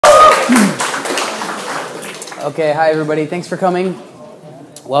Okay, hi everybody. Thanks for coming.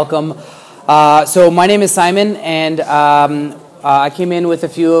 Welcome. So my name is Simon, and I came in with a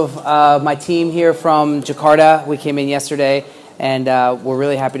few of my team here from Jakarta. We came in yesterday, and we're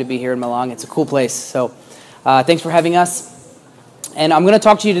really happy to be here in Malang. It's a cool place. So thanks for having us. And I'm going to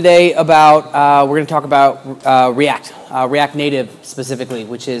talk to you today about, we're going to talk about React Native specifically,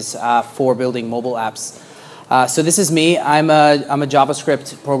 which is for building mobile apps. So this is me. I'm a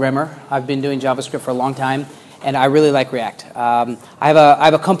JavaScript programmer. I've been doing JavaScript for a long time, and I really like React. I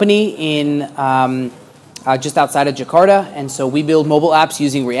have a company in just outside of Jakarta, and so we build mobile apps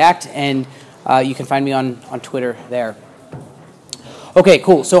using React, and you can find me on Twitter there. Okay,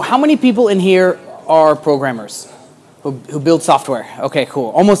 cool. So how many people in here are programmers who build software? Okay, cool.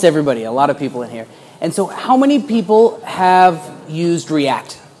 Almost everybody, a lot of people in here. And so how many people have used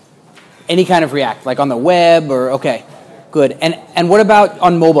React? Any kind of React, like on the web or, okay, good. And what about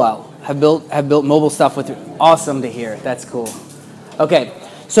on mobile? Have built mobile stuff with, awesome to hear. That's cool. Okay,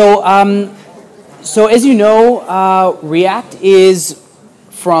 so as you know, React is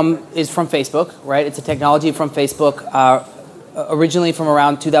from Facebook, right? It's a technology from Facebook, originally from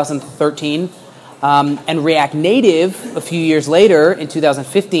around 2013. And React Native, a few years later, in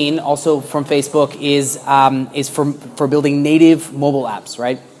 2015, also from Facebook, is for building native mobile apps,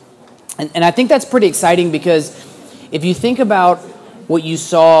 right? And I think that's pretty exciting because if you think about what you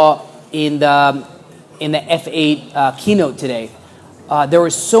saw in the F8 keynote today, there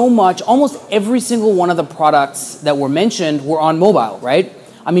was so much, almost every single one of the products that were mentioned were on mobile, right?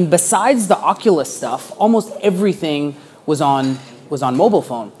 I mean, besides the Oculus stuff, almost everything was on mobile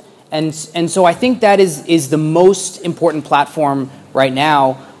phone. And so I think that is the most important platform right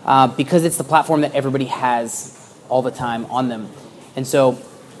now because it's the platform that everybody has all the time on them. And so,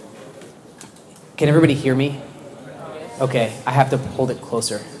 can everybody hear me? Okay, I have to hold it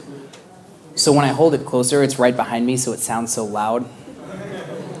closer. So when I hold it closer, it's right behind me, so it sounds so loud.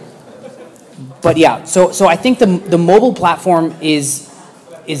 But yeah, so I think the mobile platform is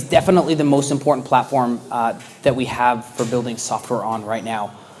definitely the most important platform that we have for building software on right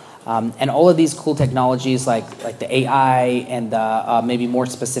now. And all of these cool technologies like the AI and maybe more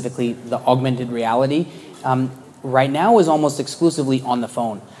specifically the augmented reality, right now is almost exclusively on the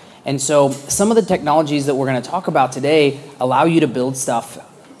phone. And so some of the technologies that we're going to talk about today allow you to build stuff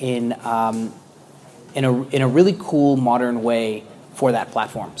in a really cool modern way for that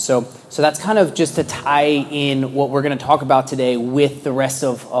platform. So that's kind of just to tie in what we're going to talk about today with the rest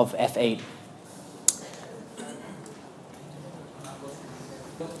of F8.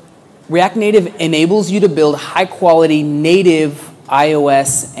 React Native enables you to build high-quality native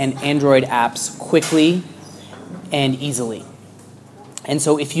iOS and Android apps quickly and easily. And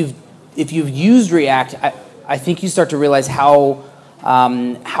so if you've used React, I think you start to realize how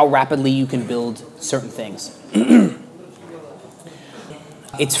rapidly you can build certain things.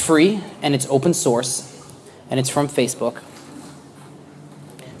 It's free and it's open source and it's from Facebook.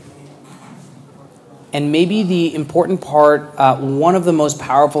 And maybe the important part, one of the most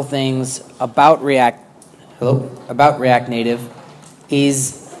powerful things about React Native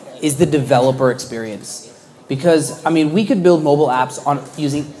is the developer experience. Because, I mean, we could build mobile apps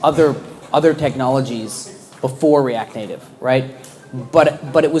using other technologies before React Native, right?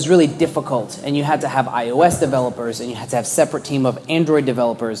 But it was really difficult, and you had to have iOS developers, and you had to have a separate team of Android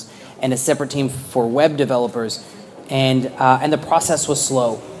developers, and a separate team for web developers, and the process was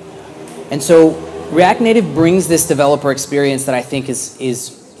slow. And so React Native brings this developer experience that I think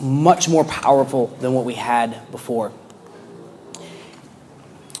is much more powerful than what we had before.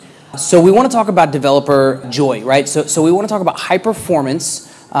 So we want to talk about developer joy, right? So we want to talk about high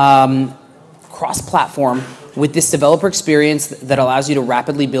performance, cross-platform with this developer experience that allows you to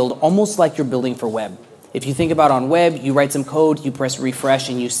rapidly build almost like you're building for web. If you think about on web, you write some code, you press refresh,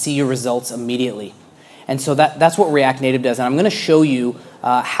 and you see your results immediately. And so that's what React Native does. And I'm going to show you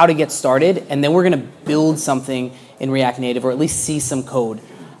how to get started, and then we're going to build something in React Native, or at least see some code,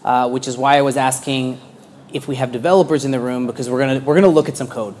 which is why I was asking if we have developers in the room, because we're going to look at some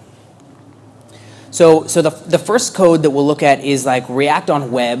code. So the first code that we'll look at is like React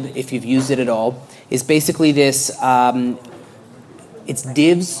on web, if you've used it at all, is basically this, it's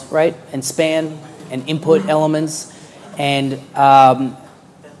divs, right, and span and input elements, and you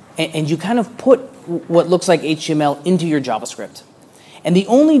kind of put what looks like HTML into your JavaScript. And the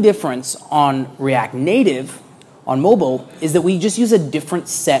only difference on React Native on mobile is that we just use a different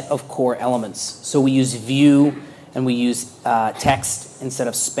set of core elements. So we use view and we use text instead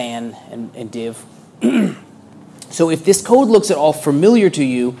of span and div. So if this code looks at all familiar to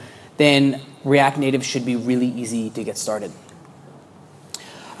you, then React Native should be really easy to get started.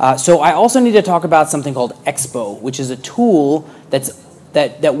 So I also need to talk about something called Expo, which is a tool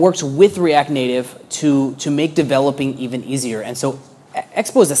that works with React Native to make developing even easier. And so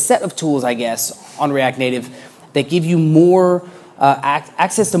Expo is a set of tools, I guess, on React Native that give you more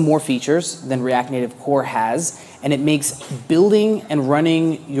access to more features than React Native Core has, and it makes building and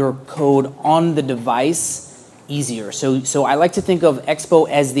running your code on the device easier. So I like to think of Expo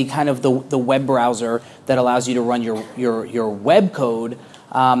as the kind of the web browser that allows you to run your web code.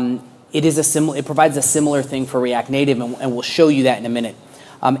 It provides a similar thing for React Native, and we'll show you that in a minute.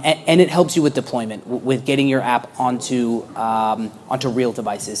 And it helps you with deployment, with getting your app onto real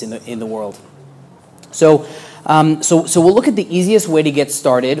devices in the world. So we'll look at the easiest way to get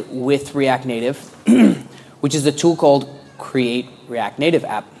started with React Native, which is a tool called Create React Native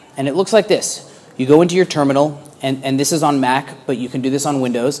App. And it looks like this. You go into your terminal, and this is on Mac, but you can do this on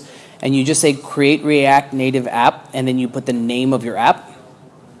Windows, and you just say Create React Native App, and then you put the name of your app,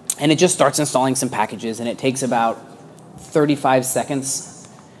 and it just starts installing some packages, and it takes about 35 seconds,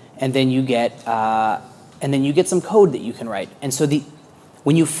 and then you get some code that you can write. And so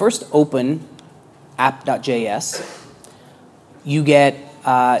when you first open app.js, you get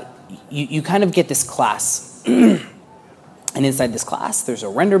you kind of get this class. And inside this class, there's a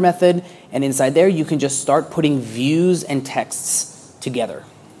render method, and inside there, you can just start putting views and texts together.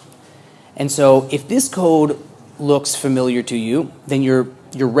 And so if this code looks familiar to you, then you're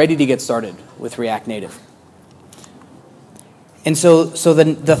ready to get started with React Native. And so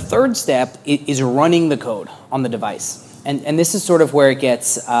the third step is running the code on the device. And this is sort of where it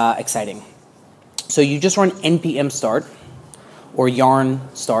gets exciting. So you just run npm start or yarn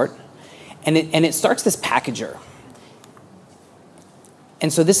start, and it starts this packager.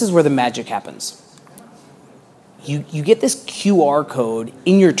 And so this is where the magic happens. You get this QR code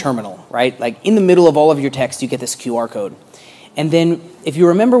in your terminal, right? Like in the middle of all of your text, you get this QR code. And then if you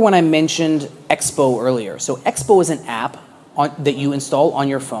remember when I mentioned Expo earlier, so Expo is an app that you install on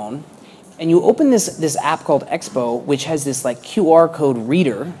your phone, and you open this app called Expo, which has this like QR code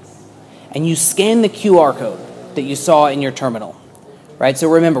reader, and you scan the QR code that you saw in your terminal, right?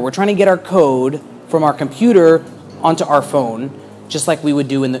 So remember, we're trying to get our code from our computer onto our phone, just like we would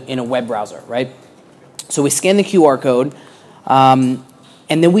do in a web browser, right? So we scan the QR code, and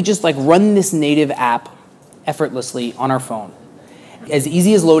then we just like run this native app effortlessly on our phone, as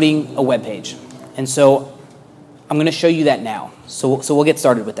easy as loading a web page. And so I'm going to show you that now. So we'll get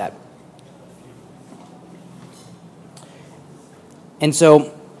started with that. And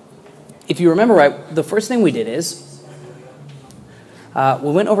so if you remember right, the first thing we did is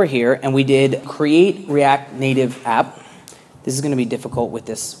we went over here and we did Create React Native App. This is going to be difficult with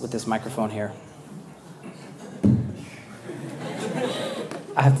this microphone here.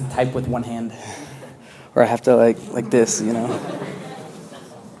 I have to type with one hand, or I have to like this, you know.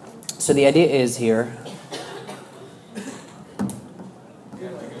 So the idea is here.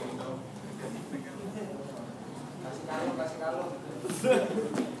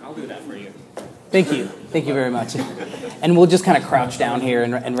 I'll do that for you. Thank you very much. And we'll just kind of crouch down here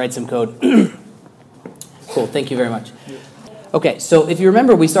and write some code. Cool. Thank you very much. Okay, so if you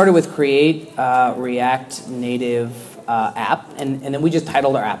remember, we started with Create React Native App, and then we just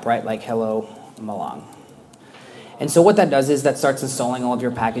titled our app, right? Like Hello Malang. And so what that does is that starts installing all of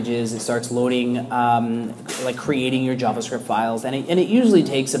your packages. It starts loading, like creating your JavaScript files, and it usually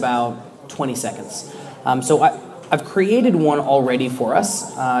takes about 20 seconds. So I've created one already for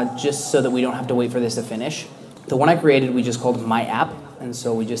us, just so that we don't have to wait for this to finish. The one I created, we just called My App, and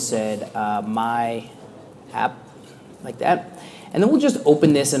so we just said My App, like that. And then we'll just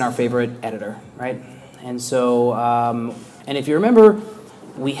open this in our favorite editor, right? And so, and if you remember,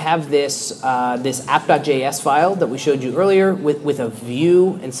 we have this this app.js file that we showed you earlier with a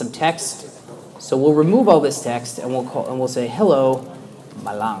view and some text. So we'll remove all this text and we'll say Hello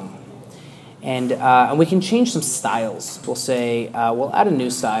Malang, and we can change some styles. We'll say we'll add a new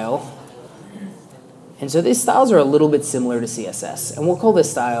style, and so these styles are a little bit similar to CSS, and we'll call this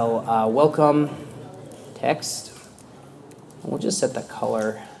style Welcome Text. And we'll just set the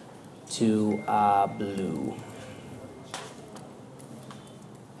color to blue.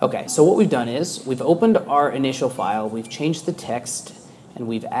 Okay, so what we've done is we've opened our initial file, we've changed the text, and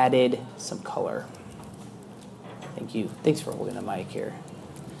we've added some color. Thank you. Thanks for holding the mic here.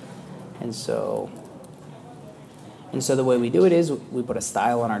 And so the way we do it is we put a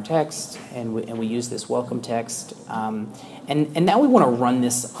style on our text, and we use this welcome text. And now we want to run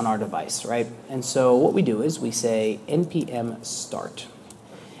this on our device, right? And so what we do is we say npm start.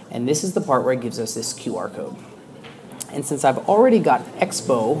 And this is the part where it gives us this QR code. And since I've already got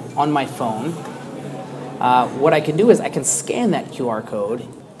Expo on my phone, what I can do is I can scan that QR code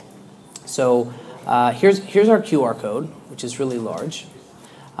So here's our QR code, which is really large.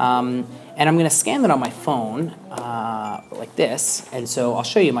 And I'm going to scan that on my phone like this. And so I'll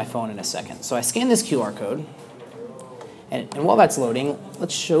show you my phone in a second. So I scan this QR code. And while that's loading,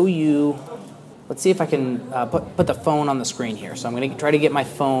 let's show you, let's see if I can put the phone on the screen here. So I'm going to try to get my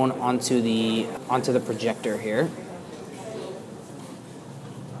phone onto the projector here.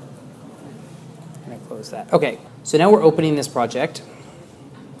 I'm going to close that. Okay, so now we're opening this project.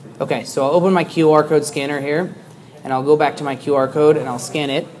 Okay, so I'll open my QR code scanner here, and I'll go back to my QR code and I'll scan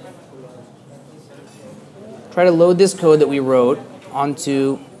it. Try to load this code that we wrote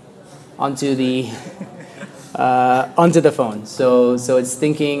onto the phone. So it's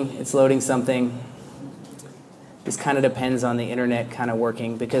thinking, it's loading something. This kind of depends on the internet kind of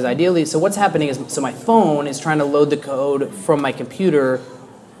working, because ideally, so what's happening is, so my phone is trying to load the code from my computer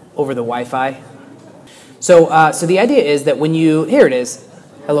over the Wi-Fi. So the idea is that when you, here it is,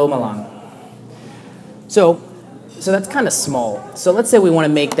 hello Malang. So that's kind of small. So let's say we want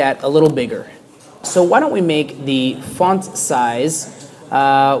to make that a little bigger. So why don't we make the font size,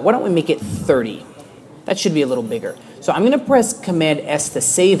 why don't we make it 30? That should be a little bigger. So I'm going to press Command S to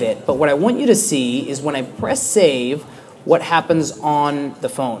save it, but what I want you to see is when I press save, what happens on the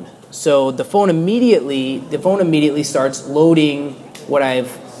phone. So the phone immediately starts loading what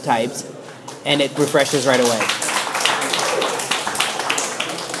I've typed, and it refreshes right away.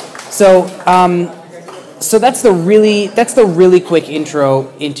 So that's the really quick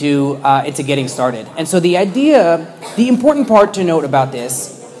intro into getting started. And so the important part to note about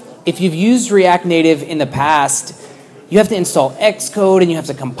this, if you've used React Native in the past, you have to install Xcode and you have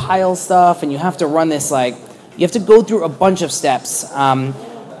to compile stuff and you have to run this, like, you have to go through a bunch of steps.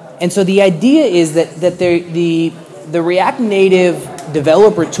 And so the idea is that the React Native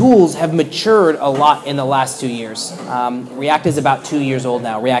developer tools have matured a lot in the last 2 years. React is about 2 years old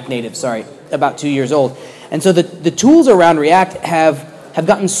now. React Native, sorry, about 2 years old. And so the tools around React have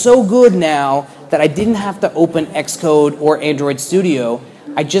gotten so good now that I didn't have to open Xcode or Android Studio.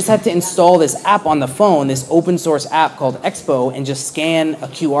 I just had to install this app on the phone, this open source app called Expo, and just scan a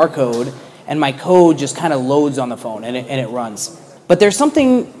QR code, and my code just kind of loads on the phone and it runs. But there's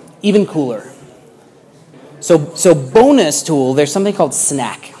something even cooler. So bonus tool, there's something called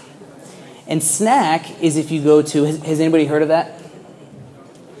Snack. And Snack is if you go to, has anybody heard of that?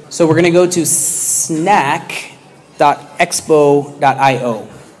 So we're going to go to snack.expo.io.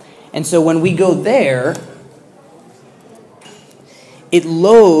 And so when we go there, it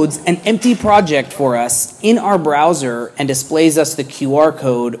loads an empty project for us in our browser and displays us the QR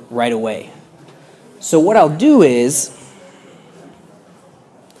code right away. So what I'll do is,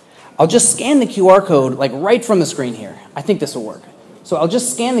 I'll just scan the QR code like right from the screen here. I think this will work. So I'll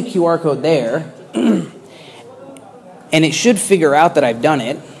just scan the QR code there, and it should figure out that I've done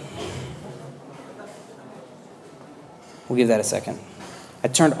it. We'll give that a second. I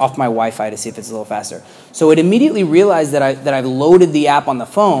turned off my Wi-Fi to see if it's a little faster. So it immediately realized that I've loaded the app on the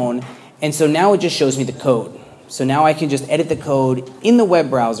phone, and so now it just shows me the code. So now I can just edit the code in the web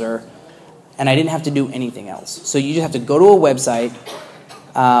browser, and I didn't have to do anything else. So you just have to go to a website,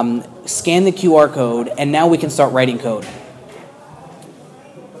 scan the QR code, and now we can start writing code.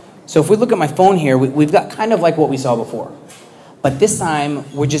 So if we look at my phone here, we've got kind of like what we saw before. But this time,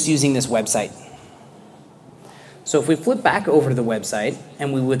 we're just using this website. So if we flip back over to the website,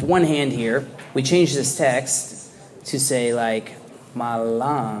 and with one hand here, we change this text to say, like,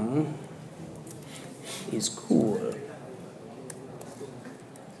 Malang is cool.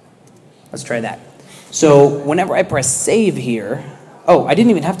 Let's try that. So whenever I press save here, oh, I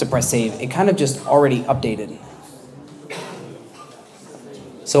didn't even have to press save. It kind of just already updated.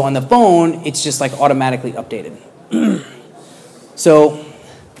 So on the phone, it's just like automatically updated. So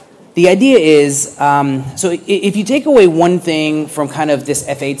the idea is, so if you take away one thing from kind of this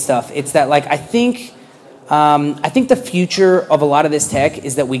F8 stuff, it's that, like, I think the future of a lot of this tech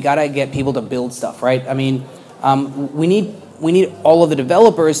is that we gotta get people to build stuff, right? I mean, we need all of the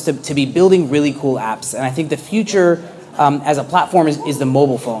developers to be building really cool apps, and I think the future as a platform is the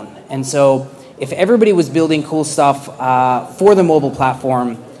mobile phone. And so if everybody was building cool stuff for the mobile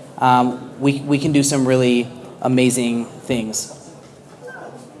platform, we can do some really amazing things.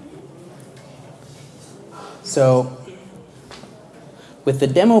 So with the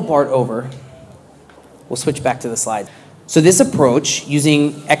demo part over, we'll switch back to the slide. So this approach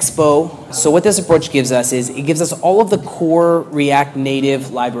using Expo, so what this approach gives us is it gives us all of the core React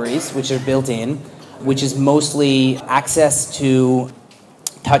Native libraries which are built in, which is mostly access to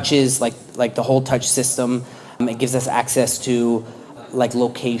touches, like the whole touch system. It gives us access to like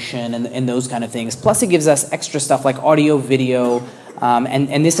location and those kind of things. Plus it gives us extra stuff like audio, video,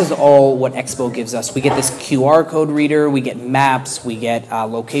 And this is all what Expo gives us. We get this QR code reader, we get maps, we get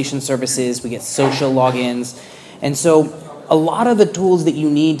location services, we get social logins. And so a lot of the tools that you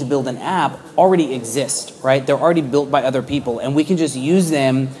need to build an app already exist, right? They're already built by other people, and we can just use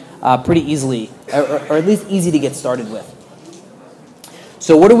them pretty easily, or at least easy to get started with.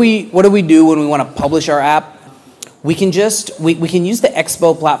 So what do we do when we want to publish our app? We can use the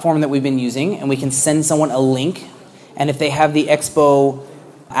Expo platform that we've been using, and we can send someone a link. And if they have the Expo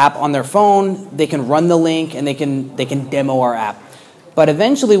app on their phone, they can run the link and they can demo our app. But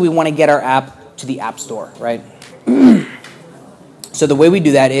eventually, we want to get our app to the App Store, right? So the way we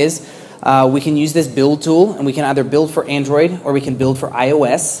do that is we can use this build tool, and we can either build for Android or we can build for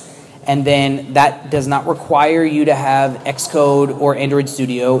iOS. And then that does not require you to have Xcode or Android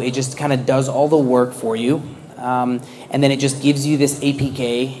Studio. It just kind of does all the work for you. And then it just gives you this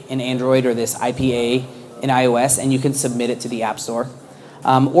APK in Android or this IPA in iOS, and you can submit it to the App Store.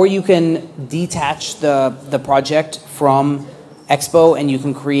 Or you can detach the project from Expo, and you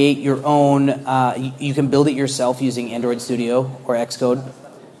can create your own, you can build it yourself using Android Studio or Xcode.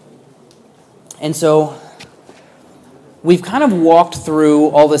 And so we've kind of walked through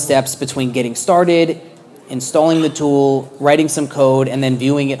all the steps between getting started, installing the tool, writing some code, and then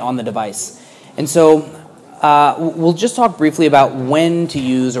viewing it on the device. And so we'll just talk briefly about when to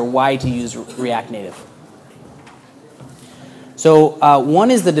use or why to use React Native. So one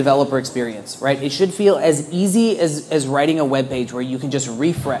is the developer experience, right? It should feel as easy as writing a web page where you can just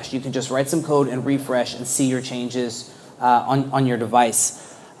refresh. You can just write some code and refresh and see your changes on your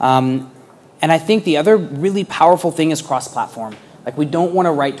device. And I think the other really powerful thing is cross-platform. Like, we don't want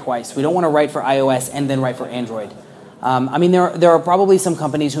to write twice. We don't want to write for iOS and then write for Android. I mean, there are probably some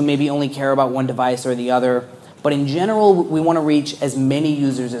companies who maybe only care about one device or the other, but in general, we want to reach as many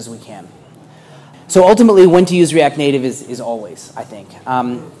users as we can. So ultimately, when to use React Native is always, I think.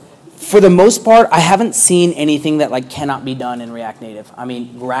 For the most part, I haven't seen anything that cannot be done in React Native. I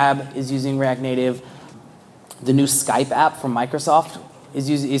mean, Grab is using React Native. The new Skype app from Microsoft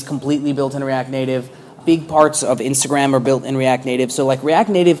is completely built in React Native. Big parts of Instagram are built in React Native. So React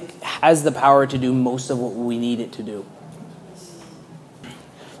Native has the power to do most of what we need it to do.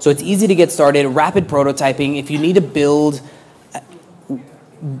 So it's easy to get started. Rapid prototyping. If you need to build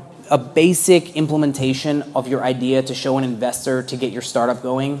a basic implementation of your idea to show an investor to get your startup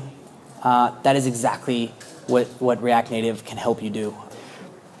going, that is exactly what React Native can help you do.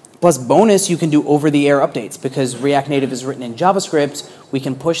 Plus bonus, you can do over-the-air updates because React Native is written in JavaScript. We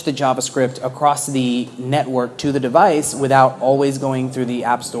can push the JavaScript across the network to the device without always going through the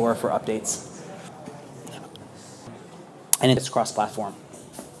App Store for updates. And it's cross-platform.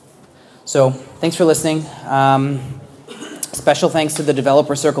 So thanks for listening. Special thanks to the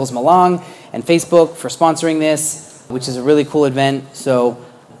Developer Circles Malang and Facebook for sponsoring this, which is a really cool event.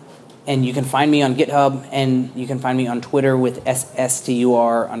 And you can find me on GitHub, and you can find me on Twitter with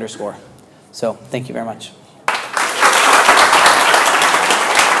 @SSTUR_. So thank you very much.